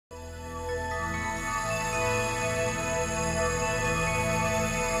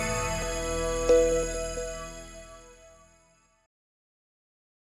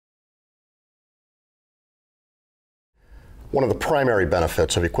One of the primary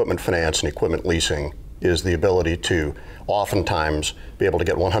benefits of equipment finance and equipment leasing is the ability to oftentimes be able to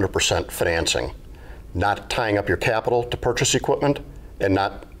get 100% financing, not tying up your capital to purchase equipment and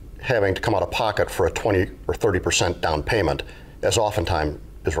not having to come out of pocket for a 20 or 30% down payment, as oftentimes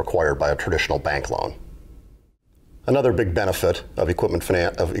is required by a traditional bank loan. Another big benefit of equipment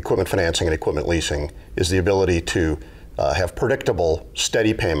financing and equipment leasing is the ability to have predictable,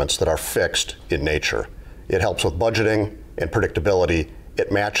 steady payments that are fixed in nature. It helps with budgeting and predictability.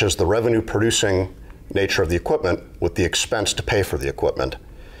 It matches the revenue-producing nature of the equipment with the expense to pay for the equipment.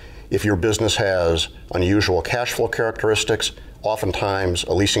 If your business has unusual cash flow characteristics, oftentimes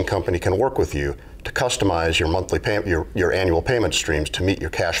a leasing company can work with you to customize your monthly your annual payment streams to meet your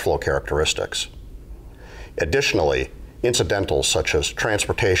cash flow characteristics. Additionally, incidentals such as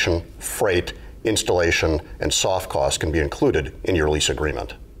transportation, freight, installation, and soft costs can be included in your lease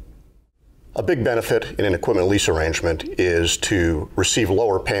agreement. A big benefit in an equipment lease arrangement is to receive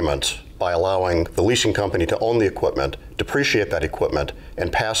lower payments by allowing the leasing company to own the equipment, depreciate that equipment,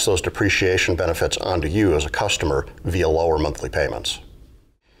 and pass those depreciation benefits on to you as a customer via lower monthly payments.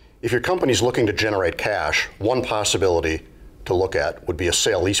 If your company is looking to generate cash, one possibility to look at would be a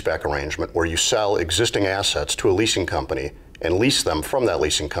sale-leaseback arrangement where you sell existing assets to a leasing company and lease them from that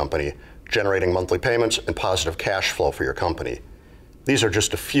leasing company, generating monthly payments and positive cash flow for your company. These are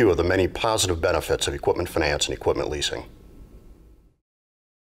just a few of the many positive benefits of equipment finance and equipment leasing.